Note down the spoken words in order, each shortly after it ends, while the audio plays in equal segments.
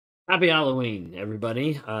Happy Halloween,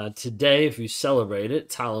 everybody. Today, if you celebrate it,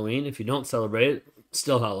 it's Halloween. If you don't celebrate it,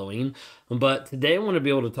 still Halloween. But today I want to be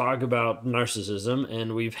able to talk about narcissism,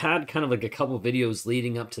 and we've had kind of like a couple videos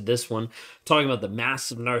leading up to this one, talking about the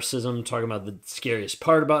massive narcissism, talking about the scariest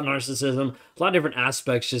part about narcissism, a lot of different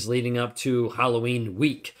aspects just leading up to Halloween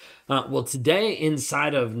week. Well, today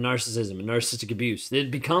inside of narcissism and narcissistic abuse, it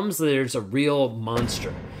becomes there's a real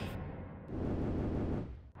monster.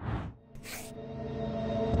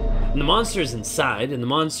 And the monster is inside, and the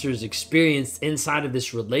monster's experience inside of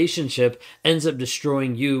this relationship ends up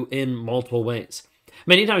destroying you in multiple ways.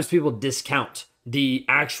 Many times people discount the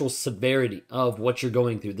actual severity of what you're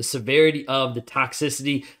going through, the severity of the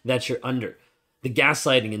toxicity that you're under, the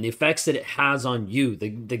gaslighting and the effects that it has on you, the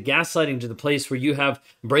gaslighting to the place where you have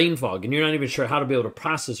brain fog and you're not even sure how to be able to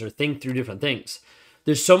process or think through different things.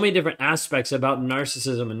 There's so many different aspects about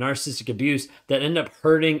narcissism and narcissistic abuse that end up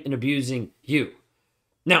hurting and abusing you.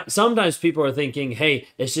 Now, sometimes people are thinking, hey,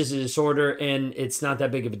 it's just a disorder and it's not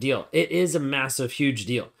that big of a deal. It is a massive, huge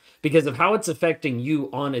deal because of how it's affecting you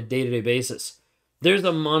on a day-to-day basis. There's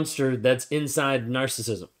a monster that's inside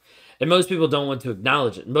narcissism, and most people don't want to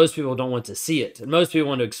acknowledge it. And most people don't want to see it, and most people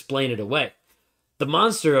want to explain it away. The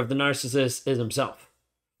monster of the narcissist is himself,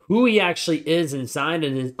 who he actually is inside,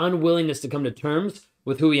 and his unwillingness to come to terms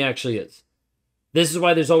with who he actually is. This is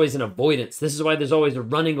why there's always an avoidance. This is why there's always a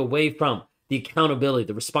running away from the accountability,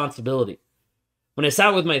 the responsibility. When I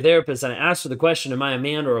sat with my therapist and I asked her the question, am I a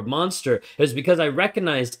man or a monster? It was because I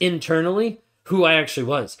recognized internally who I actually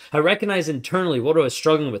was. I recognized internally what I was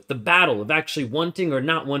struggling with, the battle of actually wanting or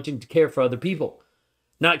not wanting to care for other people,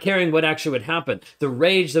 not caring what actually would happen, the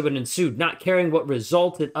rage that would ensue, not caring what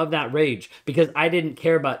resulted of that rage because I didn't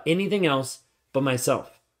care about anything else but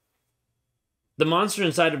myself. The monster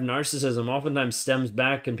inside of narcissism oftentimes stems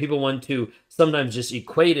back, and people want to sometimes just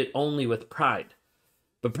equate it only with pride.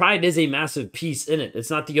 But pride is a massive piece in it. It's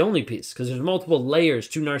not the only piece, because there's multiple layers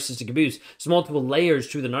to narcissistic abuse. There's multiple layers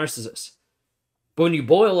to the narcissist. But when you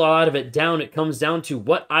boil a lot of it down, it comes down to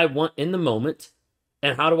what I want in the moment,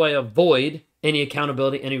 and how do I avoid any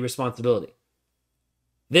accountability, any responsibility.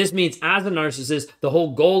 This means as a narcissist, the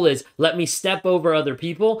whole goal is let me step over other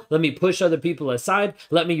people, let me push other people aside,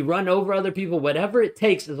 let me run over other people, whatever it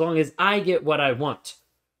takes as long as I get what I want.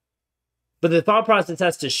 But the thought process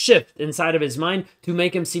has to shift inside of his mind to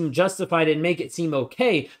make him seem justified and make it seem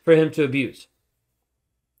okay for him to abuse.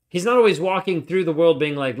 He's not always walking through the world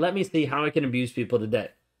being like, let me see how I can abuse people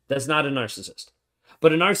today. That's not a narcissist.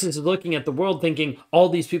 But a narcissist is looking at the world thinking, all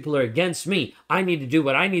these people are against me. I need to do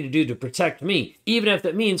what I need to do to protect me, even if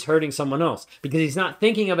it means hurting someone else. Because he's not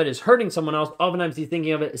thinking of it as hurting someone else. Oftentimes he's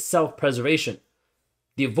thinking of it as self-preservation,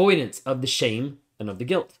 the avoidance of the shame and of the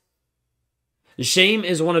guilt. The shame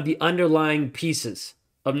is one of the underlying pieces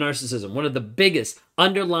of narcissism, one of the biggest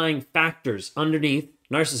underlying factors underneath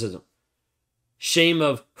narcissism. Shame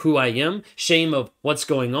of who I am, shame of what's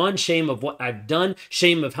going on, shame of what I've done,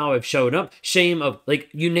 shame of how I've showed up, shame of, like,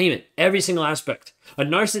 you name it, every single aspect. A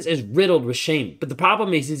narcissist is riddled with shame, but the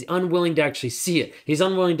problem is he's unwilling to actually see it. He's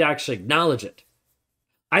unwilling to actually acknowledge it.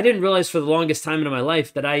 I didn't realize for the longest time in my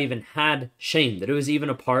life that I even had shame, that it was even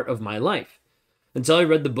a part of my life, until I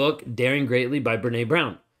read the book Daring Greatly by Brene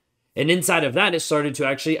Brown. And inside of that, it started to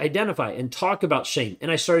actually identify and talk about shame. And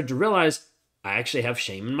I started to realize I actually have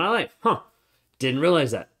shame in my life. Didn't realize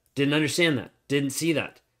that. Didn't understand that. Didn't see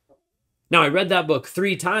that. Now, I read that book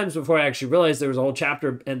 3 times before I actually realized there was a whole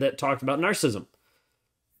chapter that talked about narcissism.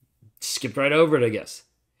 Skipped right over it, I guess.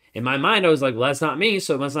 In my mind, I was like, well, that's not me,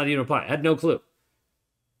 so it must not even apply. I had no clue.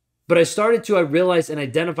 But I realized and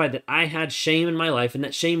identified that I had shame in my life, and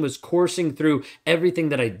that shame was coursing through everything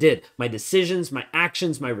that I did. My decisions, my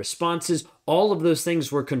actions, my responses, all of those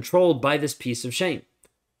things were controlled by this piece of shame.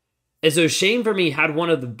 And so shame for me had one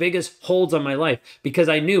of the biggest holds on my life because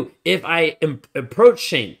I knew if I approached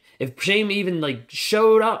shame, if shame even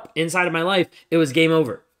showed up inside of my life, it was game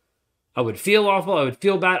over. I would feel awful. I would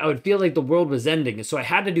feel bad. I would feel like the world was ending. And so I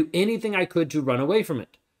had to do anything I could to run away from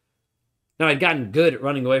it. Now, I'd gotten good at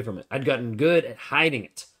running away from it. I'd gotten good at hiding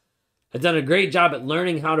it. I'd done a great job at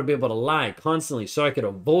learning how to be able to lie constantly so I could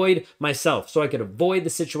avoid myself, so I could avoid the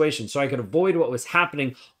situation, so I could avoid what was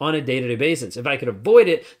happening on a day-to-day basis. If I could avoid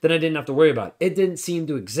it, then I didn't have to worry about it. It didn't seem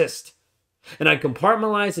to exist. And I'd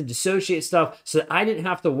compartmentalize and dissociate stuff so that I didn't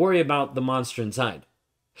have to worry about the monster inside.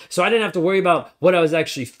 So I didn't have to worry about what I was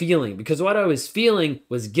actually feeling, because what I was feeling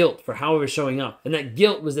was guilt for how I was showing up. And that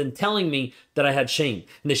guilt was then telling me that I had shame.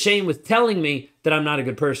 And the shame was telling me that I'm not a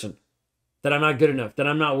good person, that I'm not good enough, that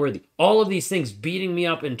I'm not worthy. All of these things beating me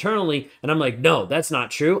up internally, and I'm like, no, that's not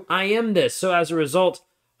true. I am this. So as a result,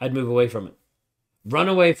 I'd move away from it. Run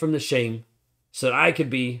away from the shame so that I could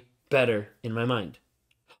be better in my mind.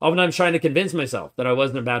 Oftentimes trying to convince myself that I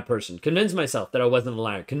wasn't a bad person, convince myself that I wasn't a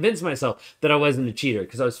liar, convince myself that I wasn't a cheater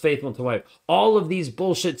because I was faithful to wife. All of these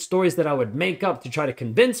bullshit stories that I would make up to try to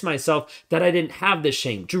convince myself that I didn't have this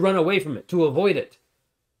shame, to run away from it, to avoid it.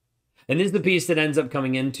 And this is the piece that ends up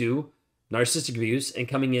coming into narcissistic abuse and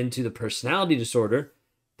coming into the personality disorder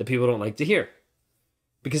that people don't like to hear.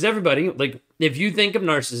 Because everybody, like, if you think of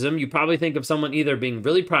narcissism, you probably think of someone either being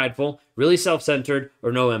really prideful, really self-centered,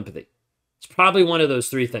 or no empathy. It's probably one of those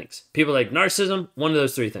three things. People like narcissism, one of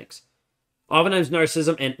those three things. Oftentimes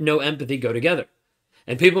narcissism and no empathy go together.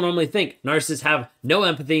 And people normally think narcissists have no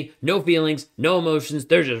empathy, no feelings, no emotions.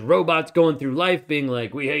 They're just robots going through life being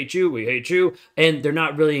like, we hate you, and they're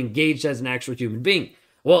not really engaged as an actual human being.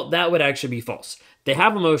 Well, that would actually be false. They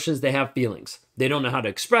have emotions, they have feelings. They don't know how to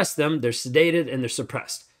express them, they're sedated, and they're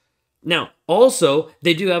suppressed. Now, also,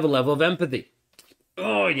 they do have a level of empathy.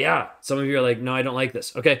 Oh, yeah. Some of you are like, no, I don't like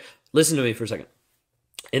this. Okay, listen to me for a second.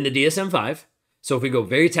 In the DSM-5, so if we go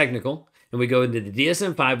very technical, and we go into the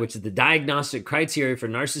DSM-5, which is the diagnostic criteria for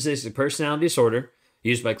narcissistic personality disorder,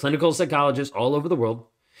 used by clinical psychologists all over the world.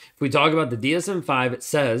 If we talk about the DSM-5, it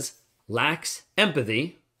says, lacks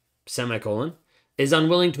empathy, semicolon, is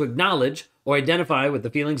unwilling to acknowledge or identify with the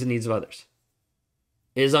feelings and needs of others.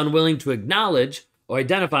 Is unwilling to acknowledge or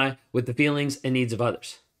identify with the feelings and needs of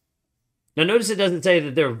others. Now notice it doesn't say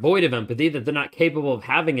that they're void of empathy, that they're not capable of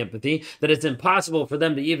having empathy, that it's impossible for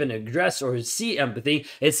them to even address or see empathy.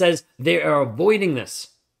 It says they are avoiding this.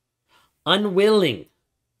 Unwilling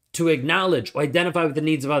to acknowledge or identify with the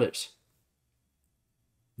needs of others.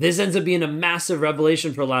 This ends up being a massive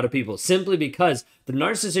revelation for a lot of people, simply because the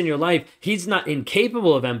narcissist in your life, he's not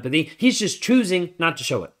incapable of empathy, he's just choosing not to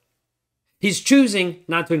show it. He's choosing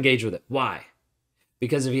not to engage with it. Why?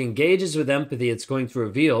 Because if he engages with empathy, it's going to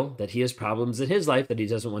reveal that he has problems in his life that he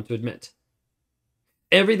doesn't want to admit.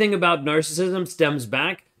 Everything about narcissism stems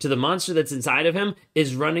back to the monster that's inside of him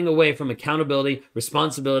is running away from accountability,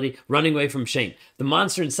 responsibility, running away from shame. The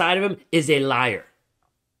monster inside of him is a liar.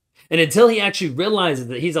 And until he actually realizes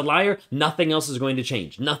that he's a liar, nothing else is going to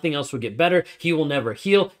change. Nothing else will get better. He will never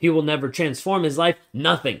heal. He will never transform his life.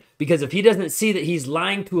 Nothing. Because if he doesn't see that he's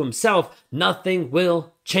lying to himself, nothing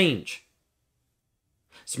will change.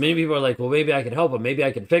 So many people are like, well, maybe I can help him. Maybe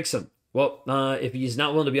I can fix him. Well, if he's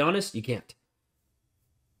not willing to be honest, you can't.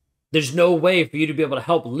 There's no way for you to be able to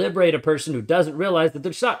help liberate a person who doesn't realize that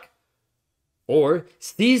they're stuck. Or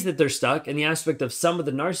sees that they're stuck in the aspect of some of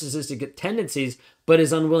the narcissistic tendencies, but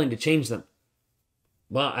is unwilling to change them.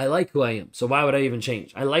 Well, I like who I am, so why would I even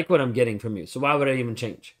change? I like what I'm getting from you, so why would I even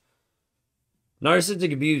change?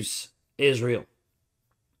 Narcissistic abuse is real.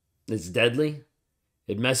 It's deadly.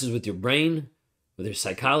 It messes with your brain, with your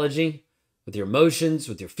psychology, with your emotions,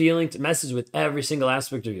 with your feelings. It messes with every single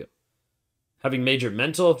aspect of you. Having major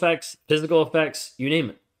mental effects, physical effects, you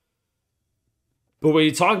name it. But when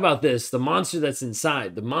you talk about this, the monster that's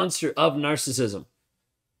inside, the monster of narcissism,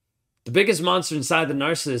 the biggest monster inside the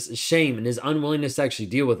narcissist is shame and his unwillingness to actually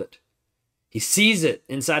deal with it. He sees it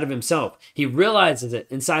inside of himself. He realizes it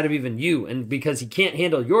inside of even you. And because he can't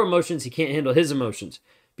handle your emotions, he can't handle his emotions.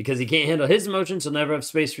 Because he can't handle his emotions, he'll never have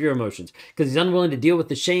space for your emotions. Because he's unwilling to deal with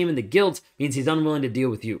the shame and the guilt means he's unwilling to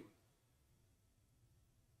deal with you.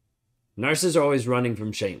 Narcissists are always running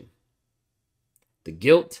from shame. The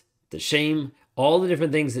guilt, the shame, all the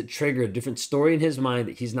different things that trigger a different story in his mind,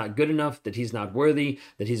 that he's not good enough, that he's not worthy,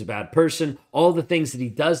 that he's a bad person, all the things that he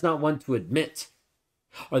does not want to admit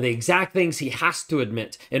are the exact things he has to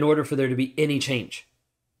admit in order for there to be any change.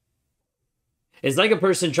 It's like a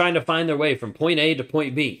person trying to find their way from point A to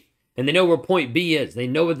point B. And they know where point B is. They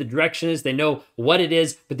know what the direction is. They know what it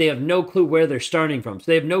is, but they have no clue where they're starting from. So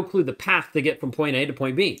they have no clue the path to get from point A to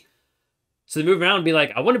point B. So they move around and be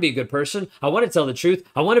like, I want to be a good person. I want to tell the truth.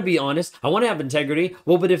 I want to be honest. I want to have integrity.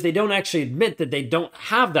 Well, but if they don't actually admit that they don't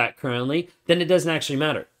have that currently, then it doesn't actually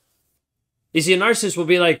matter. You see, a narcissist will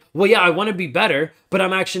be like, well, yeah, I want to be better, but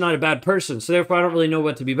I'm actually not a bad person. So therefore, I don't really know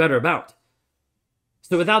what to be better about.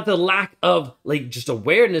 So without the lack of just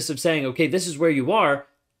awareness of saying, okay, this is where you are,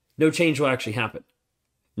 no change will actually happen.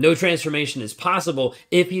 No transformation is possible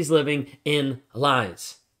if he's living in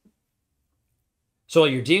lies. So while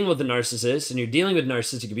you're dealing with a narcissist and you're dealing with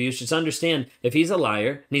narcissistic abuse, just understand if he's a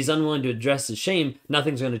liar and he's unwilling to address his shame,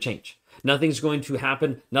 nothing's going to change. Nothing's going to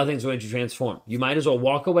happen. Nothing's going to transform. You might as well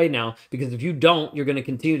walk away now, because if you don't, you're going to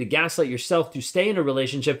continue to gaslight yourself to stay in a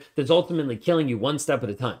relationship that's ultimately killing you one step at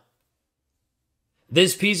a time.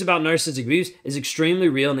 This piece about narcissistic abuse is extremely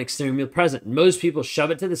real and extremely present. Most people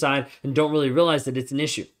shove it to the side and don't really realize that it's an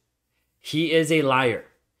issue. He is a liar.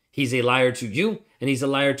 He's a liar to you, and he's a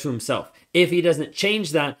liar to himself. If he doesn't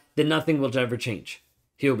change that, then nothing will ever change.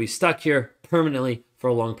 He'll be stuck here permanently for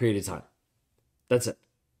a long period of time. That's it.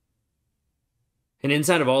 And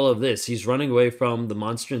inside of all of this, he's running away from the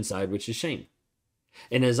monster inside, which is shame.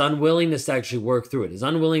 And his unwillingness to actually work through it, his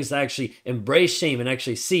unwillingness to actually embrace shame and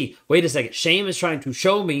actually see, wait a second, shame is trying to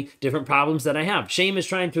show me different problems that I have. Shame is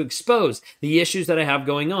trying to expose the issues that I have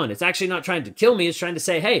going on. It's actually not trying to kill me. It's trying to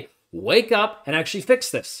say, hey, wake up and actually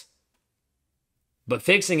fix this. But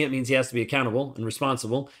fixing it means he has to be accountable and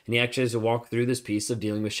responsible, and he actually has to walk through this piece of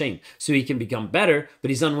dealing with shame so he can become better, but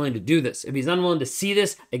he's unwilling to do this. If he's unwilling to see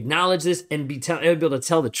this, acknowledge this, and be able to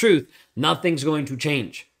tell the truth, nothing's going to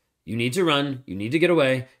change. You need to run, you need to get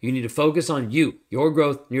away, you need to focus on you, your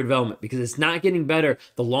growth, and your development, because it's not getting better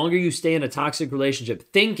the longer you stay in a toxic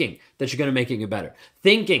relationship thinking that you're going to make it get better,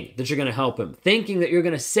 thinking that you're going to help him, thinking that you're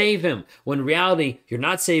going to save him, when in reality, you're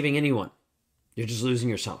not saving anyone. You're just losing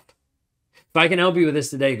yourself. If I can help you with this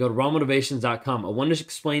today, go to rawmotivations.com. I want to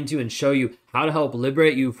explain to you and show you how to help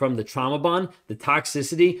liberate you from the trauma bond, the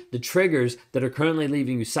toxicity, the triggers that are currently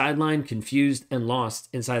leaving you sidelined, confused, and lost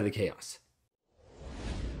inside of the chaos.